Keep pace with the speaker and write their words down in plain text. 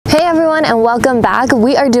Hey everyone, and welcome back.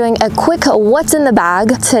 We are doing a quick what's in the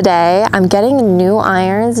bag today. I'm getting new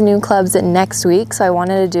irons, new clubs next week, so I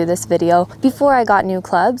wanted to do this video before I got new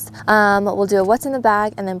clubs. We'll do a what's in the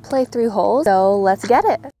bag and then play 3 holes, so let's get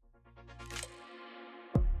it.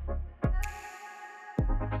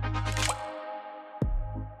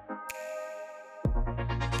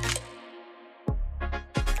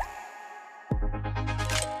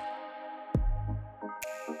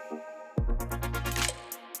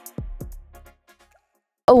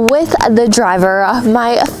 With the driver of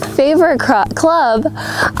my favorite club,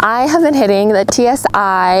 I have been hitting the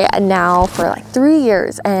TSI now for like 3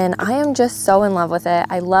 years, and I am just so in love with it.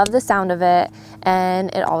 I love the sound of it,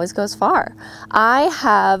 and it always goes far. I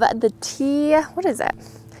have the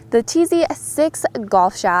TZ6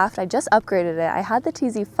 golf shaft. I just upgraded it. I had the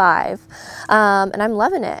TZ5, and I'm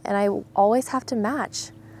loving it, and I always have to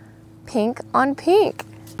match pink on pink.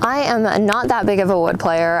 I am not that big of a wood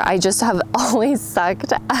player. I just have always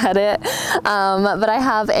sucked at it. But I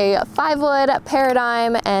have a 5-wood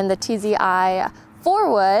Paradym and the TZI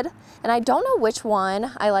 4-wood, and I don't know which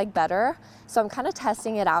one I like better. So I'm kind of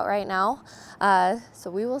testing it out right now. So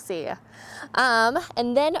we will see.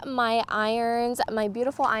 And then my irons, my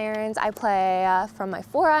beautiful irons, I play from my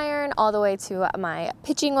 4-iron all the way to my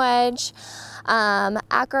pitching wedge.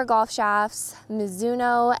 Acra golf shafts,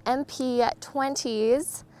 Mizuno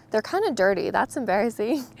MP-20s. They're kind of dirty, that's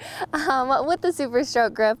embarrassing. With the Super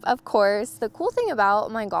Stroke grip, of course. The cool thing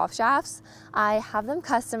about my golf shafts, I have them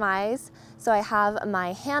customized. So I have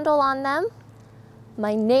my handle on them,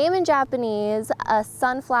 my name in Japanese, a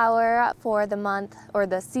sunflower for the month or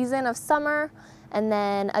the season of summer, and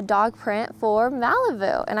then a dog print for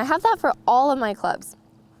Malibu. And I have that for all of my clubs.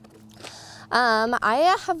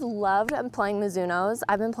 I have loved playing Mizunos.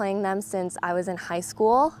 I've been playing them since I was in high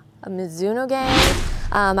school, a Mizuno game.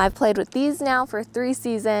 I've played with these now for 3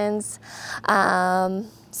 seasons.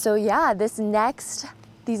 So yeah, these next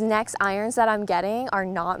irons that I'm getting are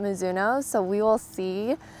not Mizunos, so we will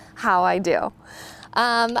see how I do.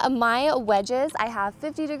 My wedges, I have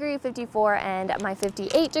 50 degree, 54, and my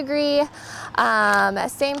 58 degree.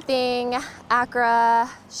 Same thing, Acra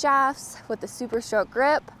shafts with the Super Stroke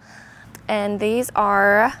grip. And these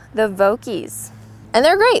are the Vokeys. And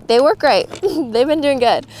they're great, they work great. They've been doing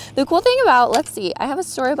good. The cool thing about, let's see, I have a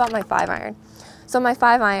story about my 5-iron. So my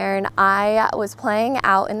 5-iron, I was playing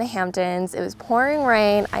out in the Hamptons. It was pouring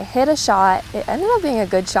rain. I hit a shot. It ended up being a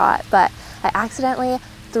good shot, but I accidentally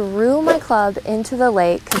threw my club into the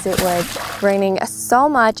lake because it was raining so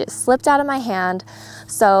much. It slipped out of my hand.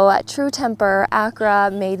 So True Temper Acra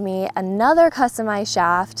made me another customized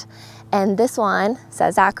shaft. And this one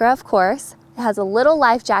says Acra, of course. It has a little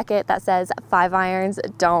life jacket that says 5 irons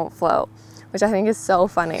don't float, which I think is so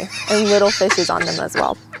funny, and little fishes on them as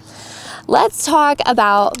well. Let's talk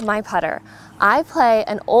about my putter. I play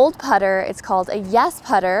an old putter. It's called a Yes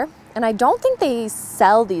putter, and I don't think they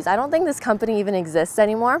sell these. I don't think this company even exists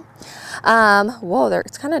anymore. Whoa,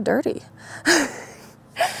 it's kind of dirty.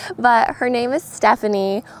 But her name is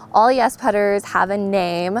Stephanie. All Yes putters have a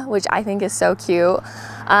name, which I think is so cute.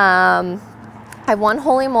 I won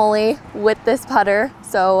Holy Moly with this putter,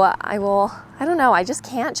 so I don't know, I just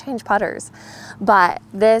can't change putters. But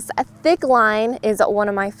this thick line is one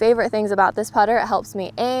of my favorite things about this putter. It helps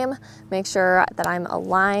me aim, make sure that I'm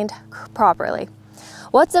aligned properly.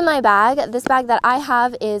 What's in my bag? This bag that I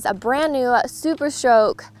have is a brand new Super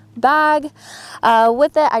Stroke bag.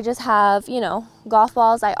 With it, I just have, you know, golf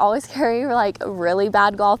balls. I always carry like really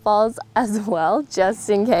bad golf balls as well, just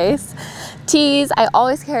in case. Tees, I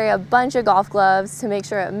always carry a bunch of golf gloves to make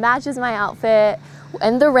sure it matches my outfit,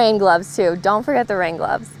 and the rain gloves too. Don't forget the rain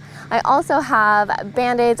gloves. I also have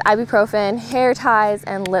Band-Aids, ibuprofen, hair ties,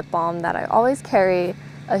 and lip balm that I always carry,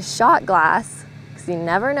 a shot glass, because you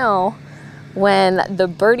never know when the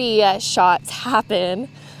birdie shots happen,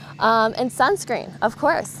 and sunscreen, of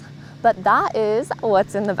course. But that is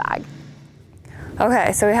what's in the bag.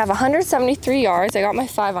 Okay, so we have 173 yards. I got my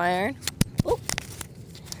 5-iron. Ooh,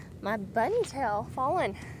 my bunny tail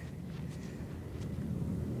falling.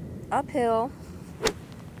 Uphill.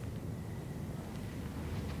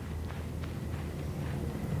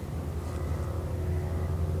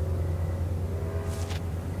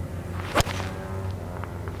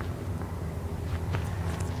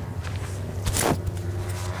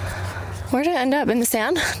 Where did it end up? In the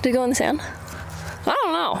sand? Did it go in the sand? I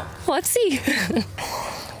don't know. Let's see.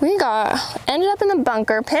 We ended up in the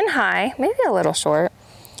bunker, pin high, maybe a little short.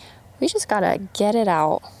 We just gotta get it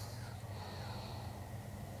out.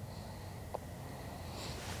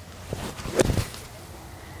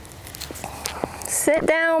 Sit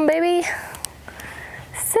down, baby.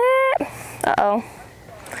 Sit. Uh-oh.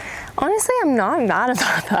 Honestly, I'm not mad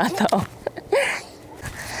about that though.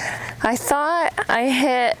 I thought I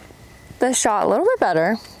hit the shot a little bit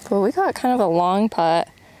better, but we got kind of a long putt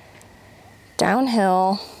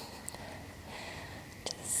downhill.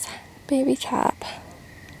 Just baby tap.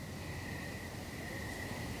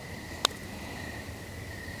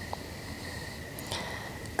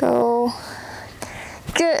 Go.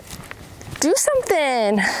 Get. Do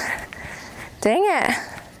something. Dang it.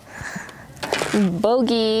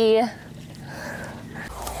 Bogey.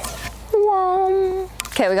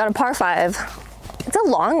 Okay, we got a par 5. It's a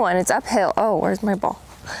long one, it's uphill. Oh, where's my ball?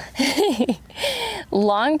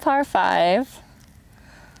 Long par 5.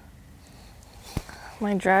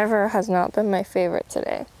 My driver has not been my favorite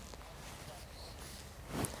today.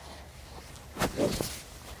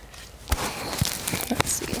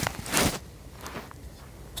 Let's see.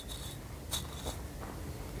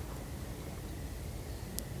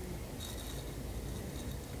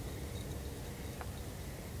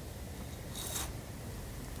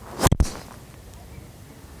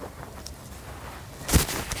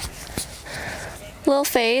 Little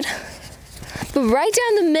fade, but right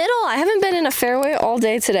down the middle. I haven't been in a fairway all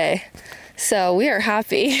day today, so we are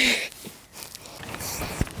happy.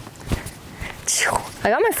 I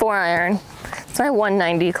got my 4-iron. It's my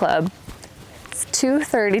 190 club. It's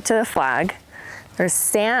 230 to the flag. There's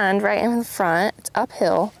sand right in the front. It's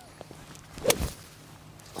uphill.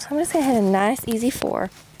 So I'm just gonna hit a nice easy 4.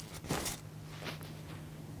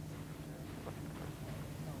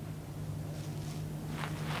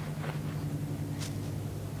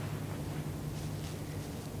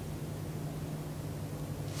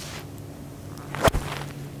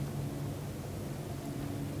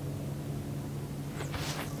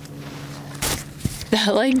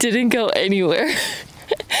 That like didn't go anywhere.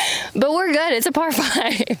 But we're good, it's a par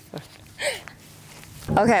 5.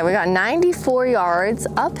 Okay, we got 94 yards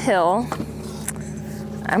uphill.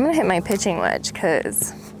 I'm gonna hit my pitching wedge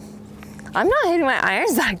because I'm not hitting my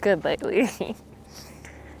irons that good lately.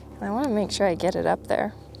 I wanna make sure I get it up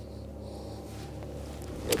there.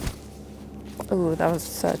 Ooh, that was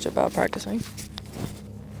such a bad practice swing.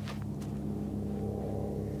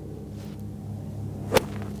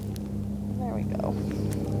 There we go.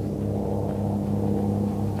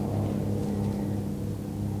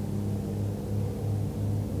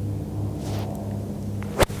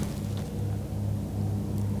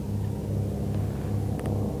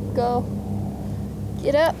 Go.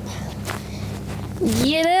 Get up.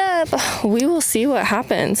 Get up. We will see what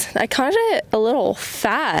happens. I kind of hit a little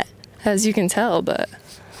fat, as you can tell, but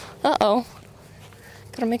uh-oh.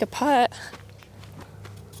 Gotta make a putt.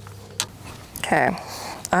 Okay.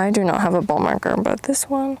 I do not have a ball marker, but this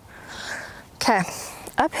one. Okay.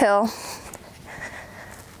 Uphill.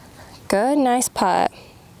 Good, nice putt.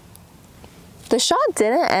 The shot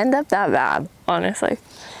didn't end up that bad, honestly.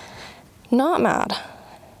 Not mad.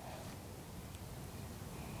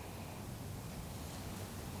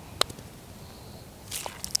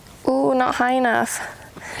 Ooh, not high enough.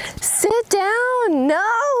 Sit down,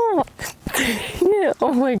 no!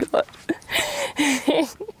 Oh my God.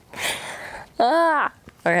 Ah.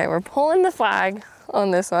 Okay, we're pulling the flag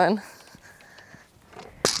on this one.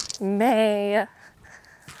 May.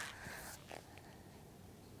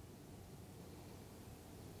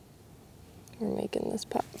 We're making this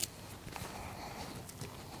putt.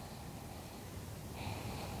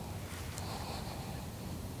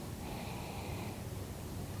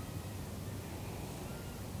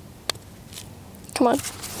 Come on.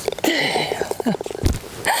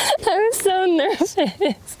 I was so nervous.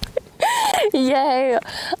 Yay.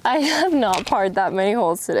 I have not parred that many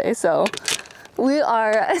holes today, so we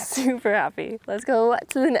are super happy. Let's go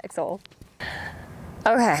to the next hole.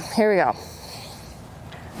 Okay, here we go.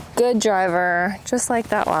 Good driver, just like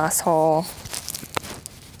that last hole.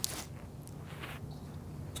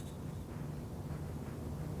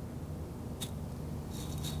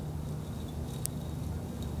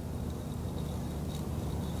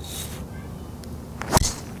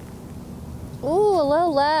 Ooh, a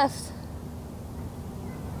little left.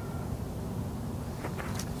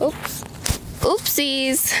 Oops.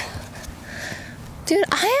 Oopsies. Dude,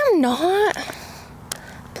 I am not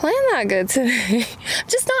playing that good today. I'm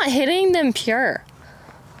just not hitting them pure.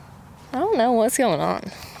 I don't know what's going on.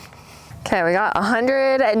 Okay, we got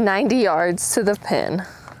 190 yards to the pin.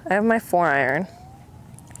 I have my 4-iron.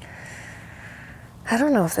 I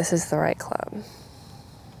don't know if this is the right club.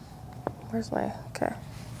 Where's my, okay.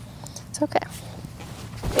 It's okay.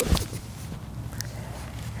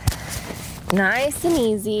 Nice and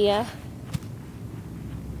easy.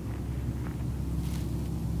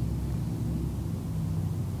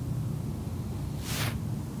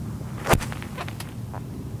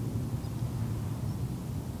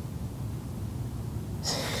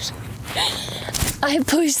 I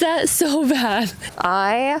pushed that so bad.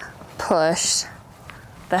 I pushed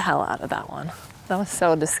the hell out of that one. That was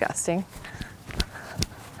so disgusting.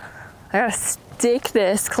 I gotta stick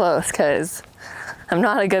this close because I'm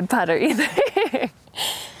not a good putter either.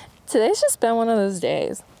 Today's just been one of those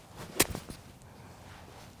days.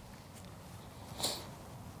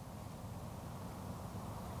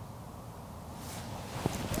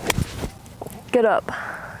 Get up.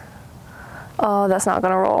 Oh, that's not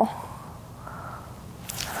gonna roll.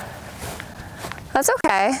 That's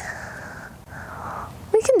okay.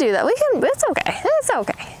 We can do that. We can, it's okay. It's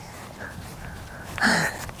okay.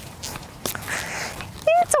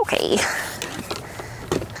 It's okay.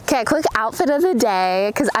 Okay, quick outfit of the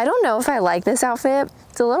day, because I don't know if I like this outfit.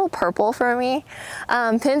 It's a little purple for me.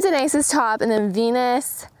 Pins and Aces top and then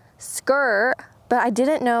Venus skirt, but I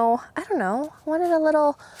didn't know, I don't know, I wanted a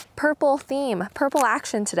little purple theme, purple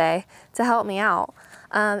action today to help me out.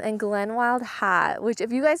 And Glen Wild hat, which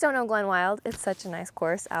if you guys don't know Glen Wild, it's such a nice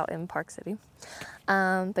course out in Park City.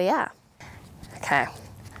 But yeah, okay.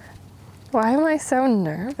 Why am I so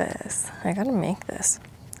nervous? I gotta make this.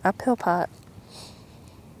 Uphill putt.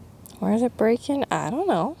 Where is it breaking? I don't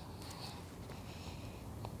know.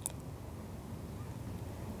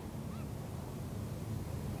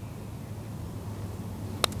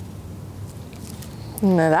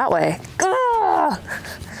 No, that way. Ah!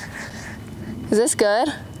 Is this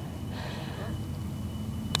good?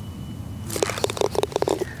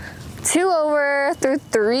 2 over through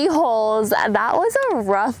 3 holes. That was a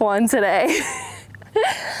rough one today.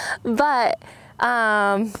 But,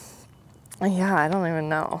 yeah, I don't even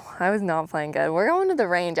know. I was not playing good. We're going to the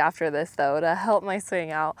range after this though to help my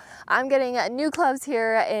swing out. I'm getting new clubs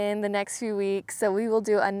here in the next few weeks, so we will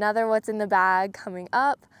do another What's in the Bag coming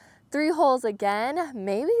up. 3 holes again,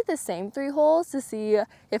 maybe the same 3 holes to see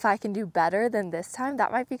if I can do better than this time.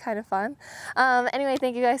 That might be kind of fun. Anyway,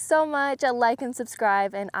 thank you guys so much. Like and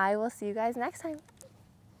subscribe, and I will see you guys next time.